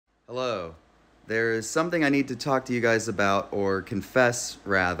Hello. There is something I need to talk to you guys about, or confess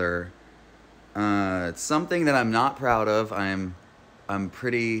rather. It's something that I'm not proud of. I'm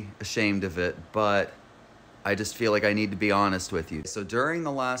pretty ashamed of it, but I just feel like I need to be honest with you. So during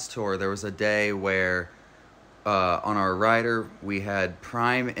the last tour, there was a day where on our rider we had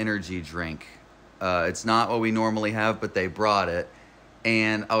Prime Energy drink. It's not what we normally have, but they brought it,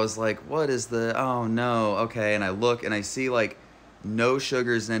 and I was like, "What is the? Oh no, okay." And I look and I see like no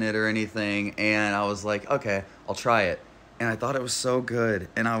sugars in it or anything, and I was like, okay, I'll try it. And I thought it was so good,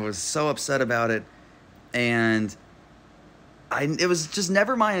 and I was so upset about it, and it was just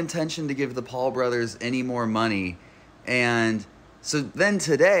never my intention to give the Paul brothers any more money. And so then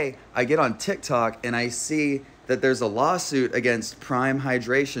today I get on TikTok and I see that there's a lawsuit against Prime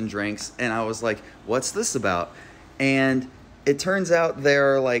hydration drinks, and I was like, what's this about? And it turns out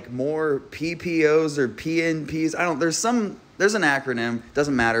there are like more PPOs or PNPs. There's an acronym,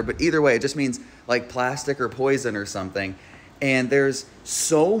 doesn't matter, but either way, it just means like plastic or poison or something. And there's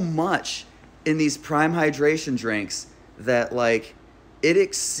so much in these Prime hydration drinks that like it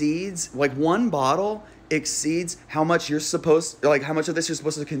exceeds, like one bottle exceeds how much how much of this you're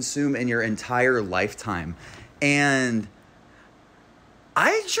supposed to consume in your entire lifetime. And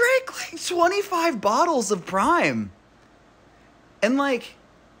I drank like 25 bottles of Prime. And like,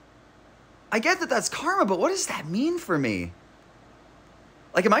 I get that that's karma, but what does that mean for me?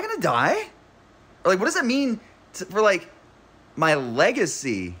 Like, am I gonna die? Or like, what does that mean for like my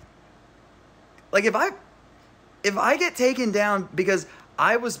legacy? Like, if I get taken down because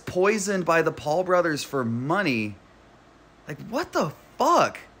I was poisoned by the Paul brothers for money, like, what the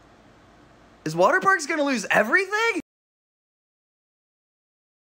fuck? Is Waterparks gonna lose everything?